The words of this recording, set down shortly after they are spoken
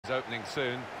opening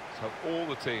soon, so all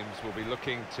the teams will be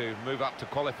looking to move up to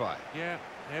qualify. Yeah,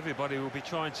 everybody will be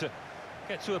trying to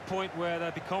get to a point where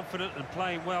they'll be confident and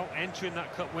playing well, entering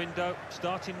that cup window,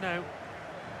 starting now.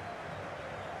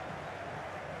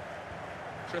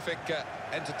 Terrific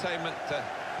entertainment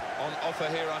on offer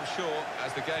here, I'm sure,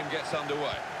 as the game gets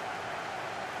underway.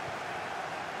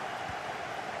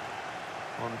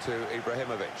 On to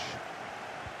Ibrahimovic.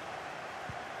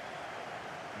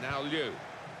 Now Liu,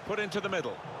 put into the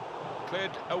middle.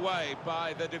 Cleared away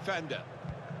by the defender.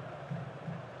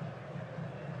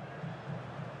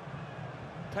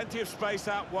 Plenty of space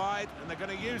out wide, and they're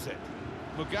going to use it.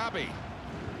 Mugabe.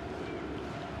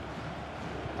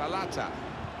 Palata.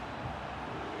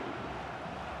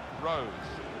 Rose.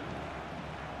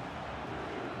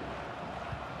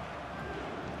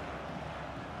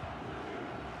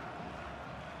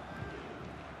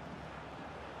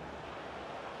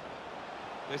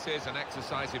 This is an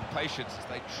exercise in patience as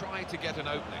they try to get an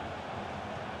opening.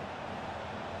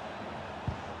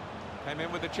 Came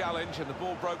in with the challenge and the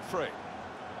ball broke free.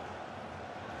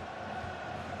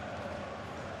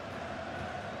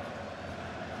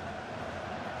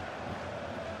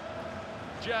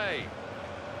 Jay.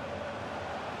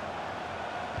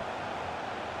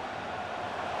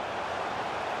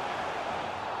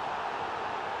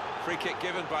 Free kick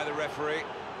given by the referee.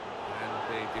 And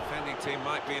the defending team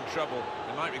might be in trouble.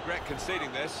 They might regret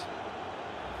conceding this.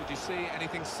 Did you see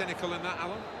anything cynical in that,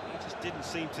 Alan? He just didn't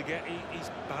seem to get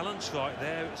his balance right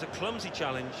there. It was a clumsy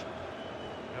challenge.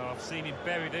 Oh, I've seen him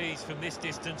bury these from this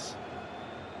distance.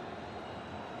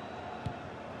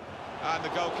 And the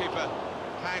goalkeeper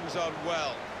hangs on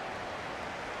well.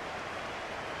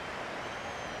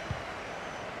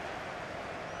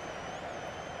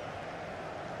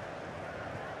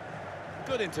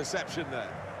 Good interception there.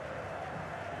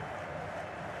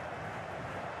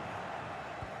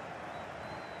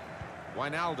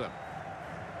 Wijnaldum.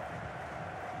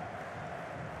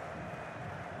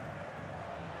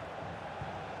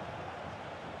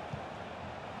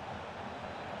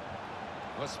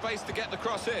 Well, space to get the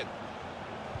cross in.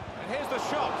 And here's the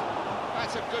shot.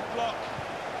 That's a good block.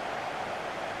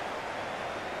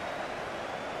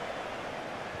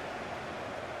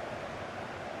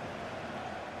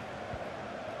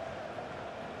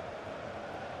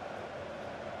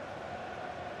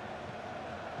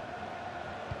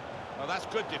 Well, that's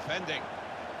good defending.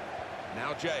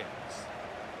 Now James.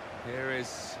 Here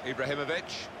is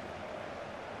Ibrahimovic.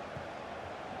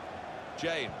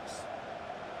 James.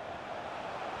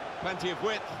 Plenty of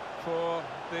width for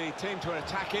the team to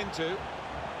attack into.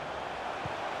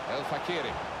 El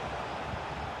Fakiri.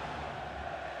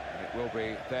 And it will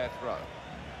be their throw.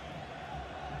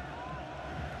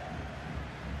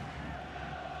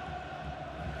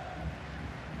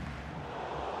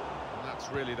 And that's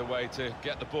really the way to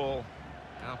get the ball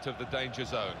out of the danger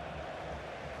zone.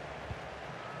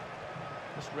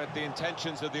 Just read the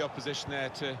intentions of the opposition there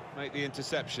to make the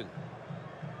interception.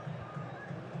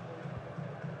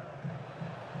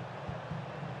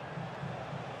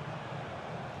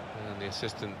 And the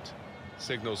assistant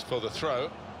signals for the throw.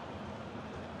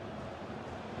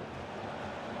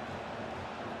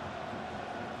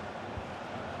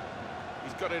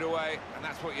 He's got it away, and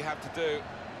that's what you have to do.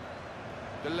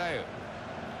 De Leo.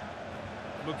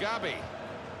 Mugabe.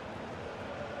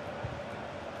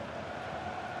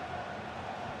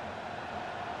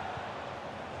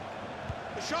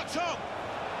 The shot's on!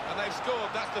 And they've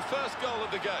scored. That's the first goal of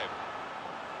the game.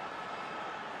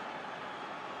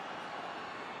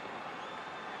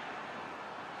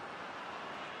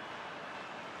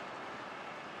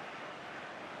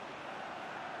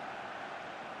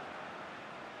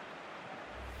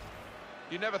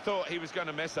 You never thought he was going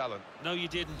to miss, Alan? No, you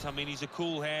didn't. I mean, he's a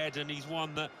cool head, and he's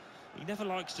one that he never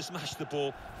likes to smash the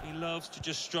ball. He loves to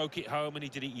just stroke it home, and he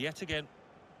did it yet again.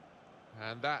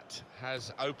 And that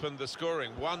has opened the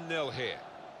scoring. 1-0 here.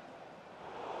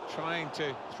 Trying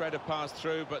to thread a pass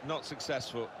through, but not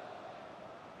successful.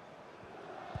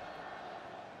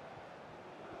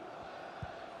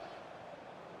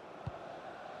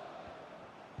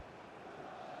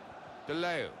 De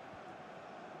Leo.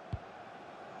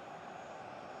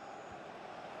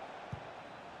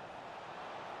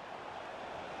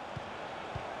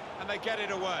 And they get it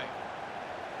away.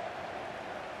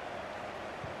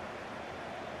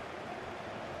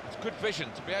 It's good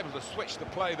vision to be able to switch the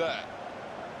play there.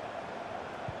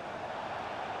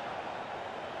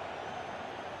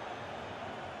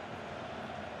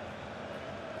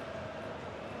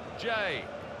 Jay.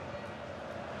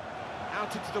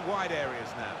 Out into the wide areas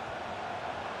now.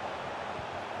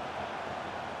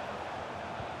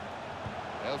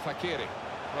 El Fakiri.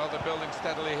 Well, they're building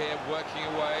steadily here, working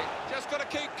away. Just got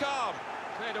to keep calm.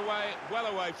 Cleared away, well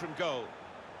away from goal.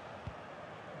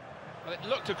 Well, it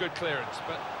looked a good clearance,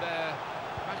 but they're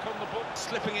back on the ball,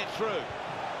 slipping it through.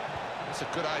 That's a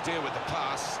good idea with the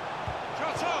pass.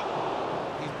 Shot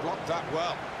on! He's blocked that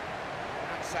well.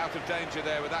 That's out of danger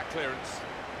there with that clearance.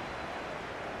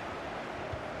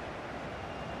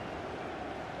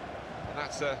 And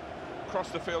that's across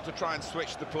the field to try and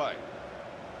switch the play.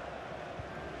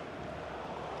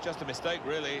 Just a mistake,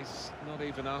 really. He's not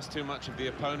even asked too much of the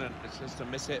opponent. It's just a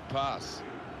mishit pass.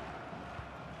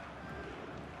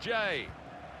 Jay.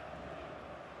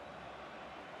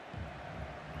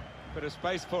 Bit of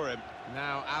space for him.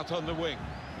 Now out on the wing.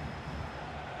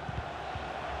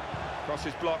 Cross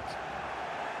is blocked.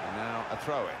 And now a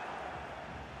throw-in.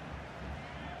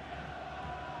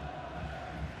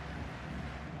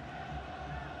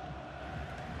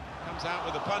 Comes out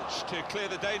with a punch to clear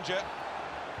the danger.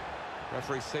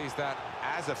 Referee sees that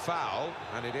as a foul,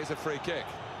 and it is a free kick.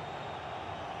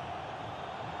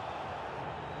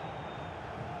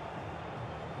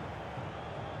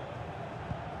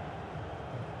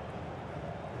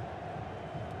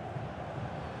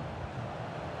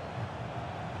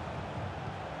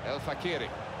 El Fakiri.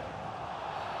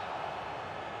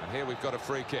 And here we've got a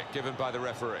free kick given by the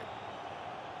referee.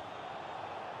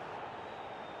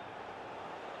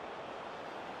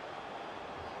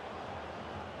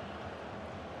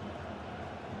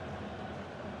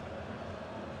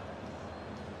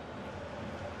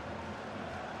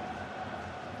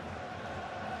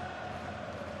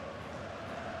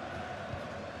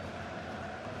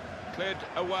 Cleared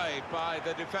away by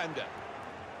the defender.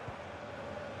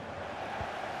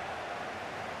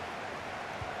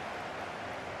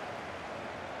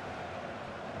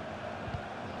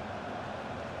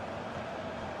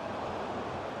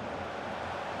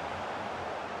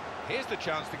 Here's the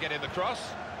chance to get in the cross.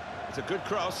 It's a good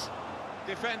cross.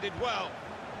 Defended well.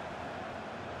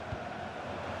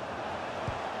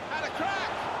 And a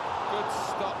crack! Good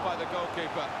stop by the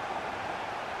goalkeeper.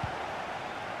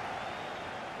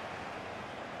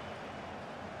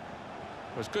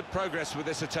 There's good progress with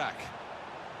this attack.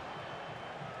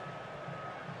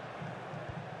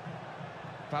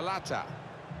 Palata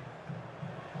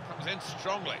comes in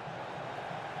strongly.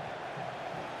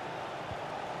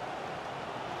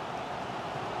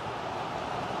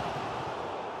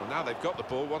 Well, now they've got the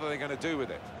ball, what are they going to do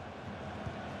with it?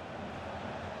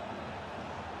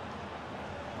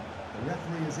 The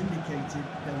referee has indicated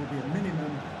there will be a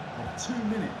minimum of 2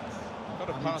 minutes. Got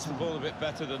to pass the ball a bit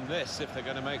better than this if they're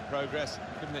going to make progress.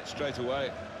 Giving it straight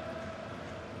away.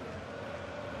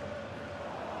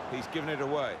 He's given it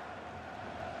away.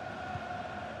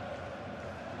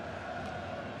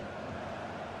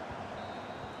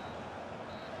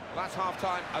 That's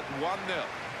half-time at 1-0.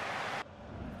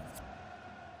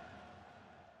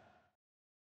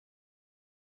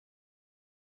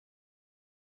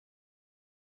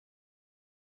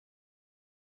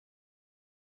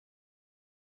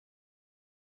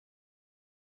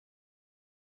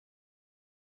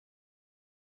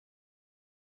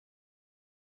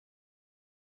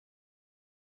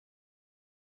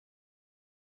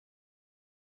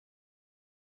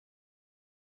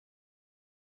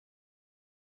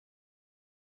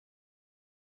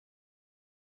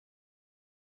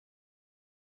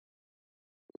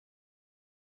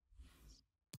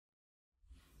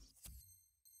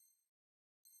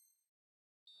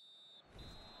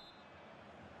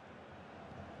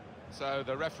 So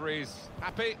the referee's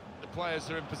happy, the players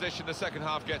are in position, the second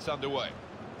half gets underway.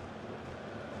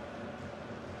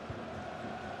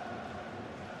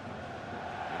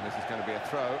 And this is going to be a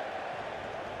throw.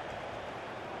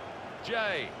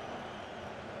 Jay.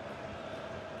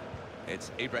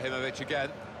 It's Ibrahimovic again,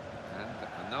 and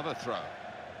another throw.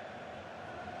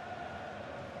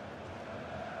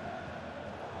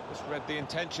 Just read the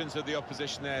intentions of the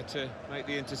opposition there to make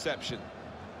the interception.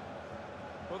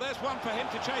 Well, there's one for him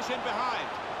to chase in behind.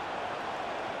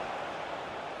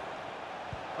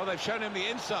 Oh, they've shown him the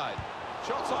inside.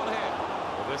 Shots on him.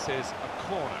 Well, this is a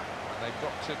corner, and they've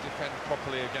got to defend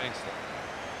properly against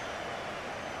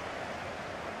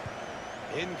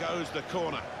it. In goes the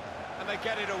corner, and they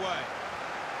get it away.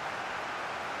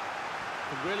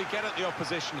 Can really get at the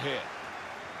opposition here.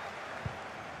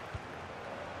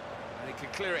 And he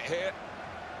can clear it here.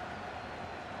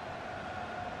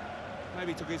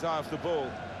 Maybe took his eye off the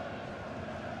ball.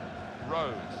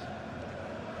 Rose.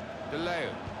 De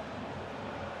Leo.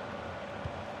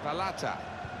 Palata.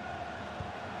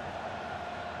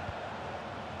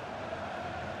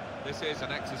 This is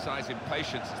an exercise in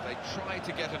patience as they try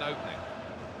to get an opening.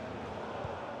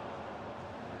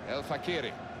 El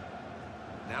Fakiri.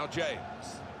 Now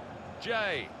James.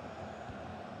 Jay.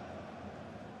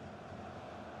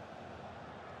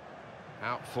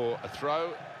 Out for a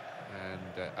throw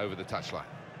and over the touchline.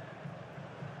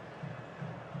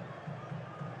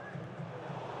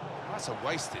 That's a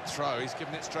wasted throw. He's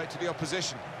given it straight to the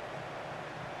opposition.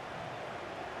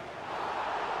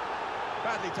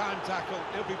 Badly timed tackle.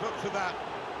 He'll be booked for that.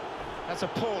 That's a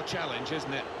poor challenge,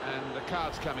 isn't it? And the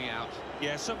card's coming out.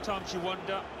 Yeah, sometimes you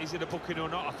wonder, is it a booking or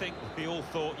not? I think we all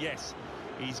thought, yes,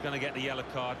 he's going to get the yellow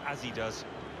card, as he does.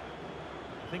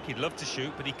 I think he'd love to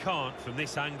shoot, but he can't from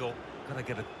this angle. Got to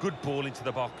get a good ball into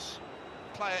the box.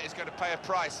 Player is going to pay a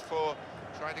price for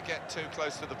trying to get too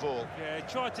close to the ball. Yeah,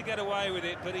 he tried to get away with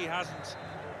it, but he hasn't.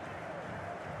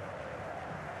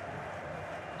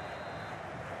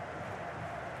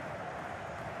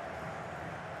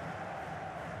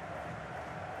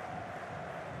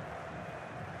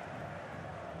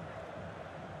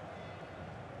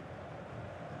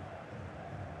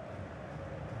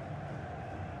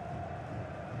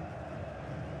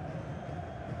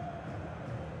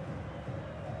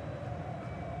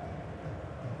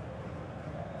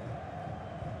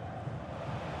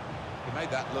 He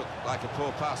made that look like a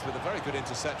poor pass with a very good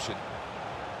interception.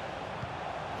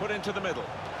 Put into the middle.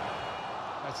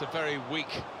 That's a very weak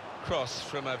cross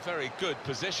from a very good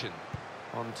position.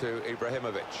 On to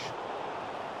Ibrahimovic.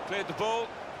 Cleared the ball.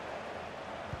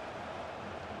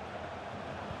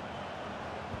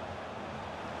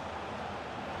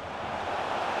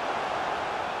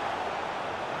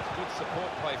 That's good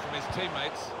support play from his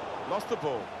teammates. Lost the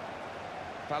ball.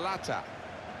 Palata.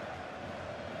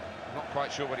 Not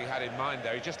quite sure what he had in mind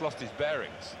there. He just lost his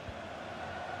bearings.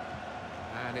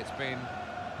 And it's been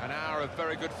an hour of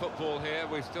very good football here.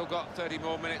 We've still got 30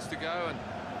 more minutes to go, and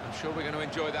I'm sure we're going to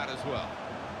enjoy that as well.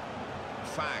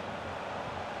 Fang.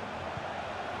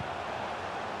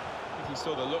 I think he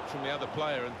saw the look from the other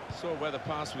player and saw where the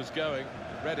pass was going,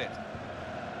 read it.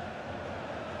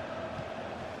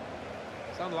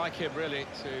 It's unlike him, really,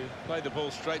 to play the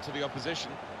ball straight to the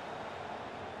opposition.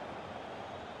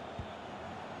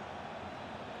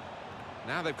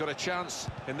 Now they've got a chance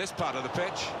in this part of the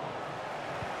pitch.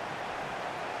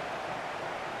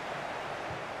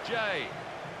 Jay.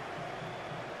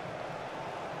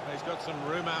 He's got some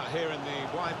room out here in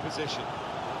the wide position.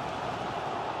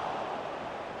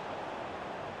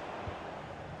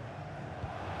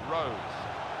 Rose.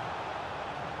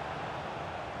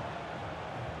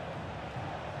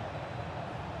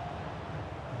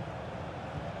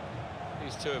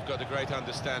 These two have got a great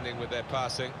understanding with their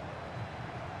passing.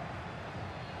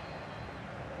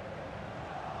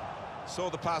 Saw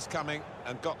the pass coming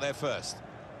and got there first.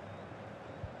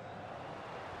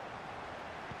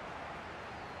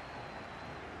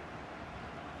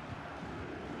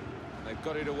 They've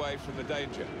got it away from the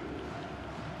danger.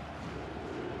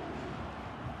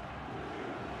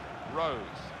 Rose.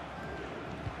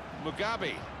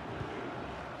 Mugabe.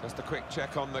 Just a quick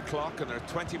check on the clock, and there are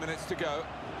 20 minutes to go.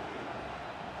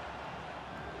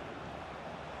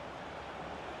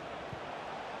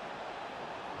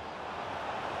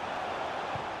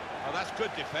 Oh, that's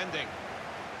good defending.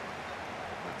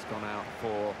 That's gone out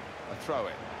for a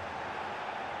throw-in.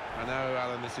 I know,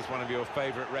 Alan, this is one of your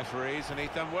favourite referees, and he's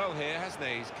done well here, hasn't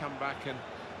he? He's come back and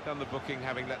done the booking,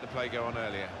 having let the play go on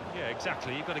earlier. Yeah,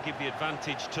 exactly. You've got to give the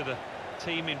advantage to the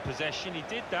team in possession. He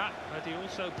did that, but he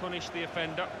also punished the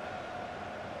offender.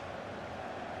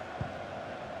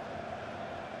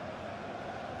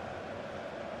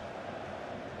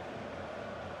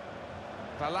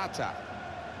 Palata.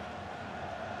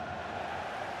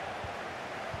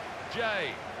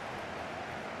 Jay.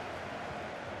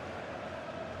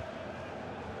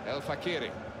 El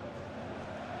Fakiri.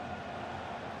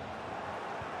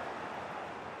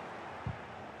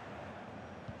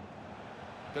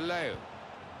 DeLeo.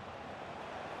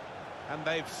 And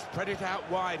they've spread it out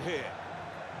wide here.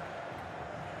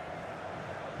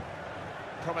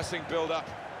 Promising build-up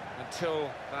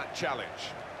until that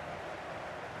challenge.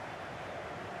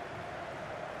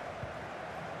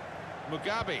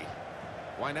 Mugabe.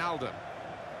 Wijnaldum.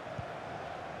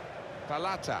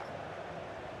 Palata.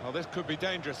 Well, this could be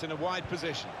dangerous in a wide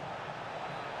position.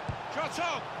 Shot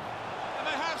on! And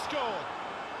they have scored.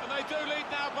 And they do lead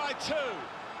now by 2.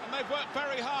 And they've worked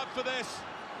very hard for this.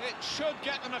 It should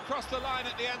get them across the line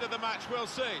at the end of the match, we'll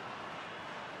see.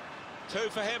 2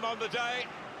 for him on the day.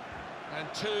 And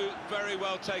 2 very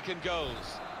well taken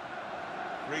goals.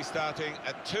 Restarting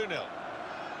at 2-0.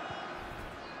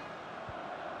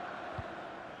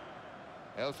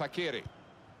 El Fakiri.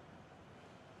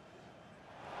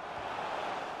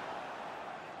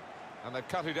 And they've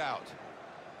cut it out.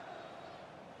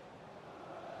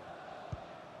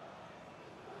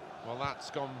 Well,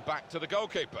 that's gone back to the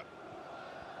goalkeeper.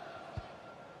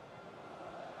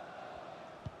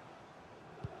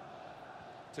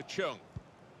 To Chung.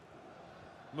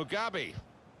 Mugabe.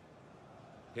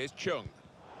 Here's Chung.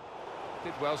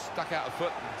 Did well, stuck out a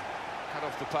foot and cut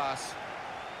off the pass.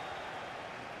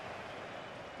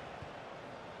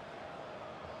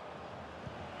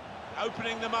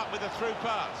 Opening them up with a through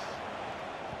pass.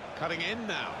 Cutting in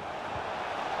now.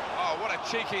 Oh, what a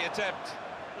cheeky attempt.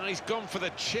 And he's gone for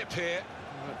the chip here.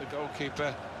 But the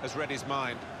goalkeeper has read his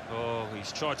mind. Oh,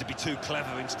 he's tried to be too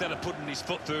clever instead of putting his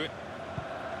foot through it.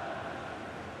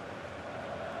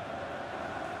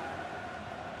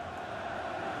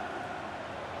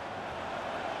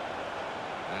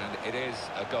 And it is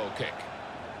a goal kick.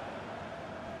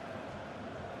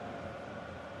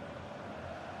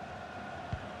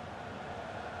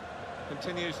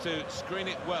 Continues to screen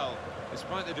it well,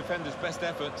 despite the defender's best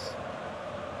efforts.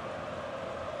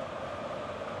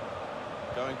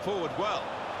 Going forward well.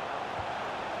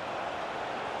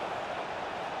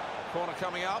 Corner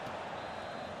coming up.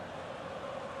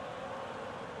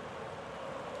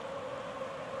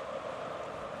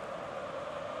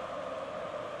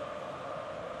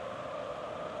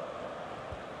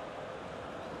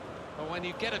 Well, when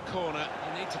you get a corner,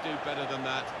 you need to do better than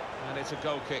that. And it's a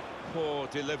goal kick. Poor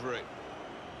delivery.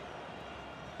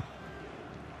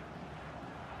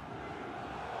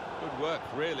 Good work,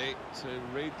 really, to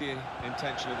read the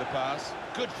intention of the pass.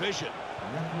 Good vision.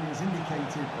 The referee has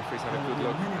indicated Referee's had there a will good be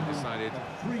look and minimum decided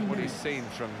of 3 what he's minutes seen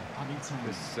from added time.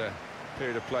 this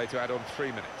period of play to add on 3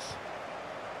 minutes.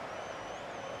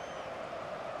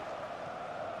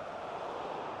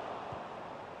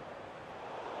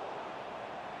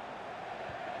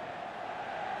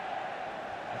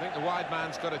 I think the wide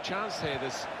man's got a chance here.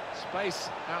 There's space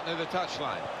out near the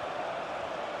touchline.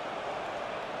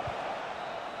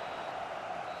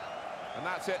 And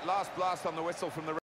that's it, last blast on the whistle from the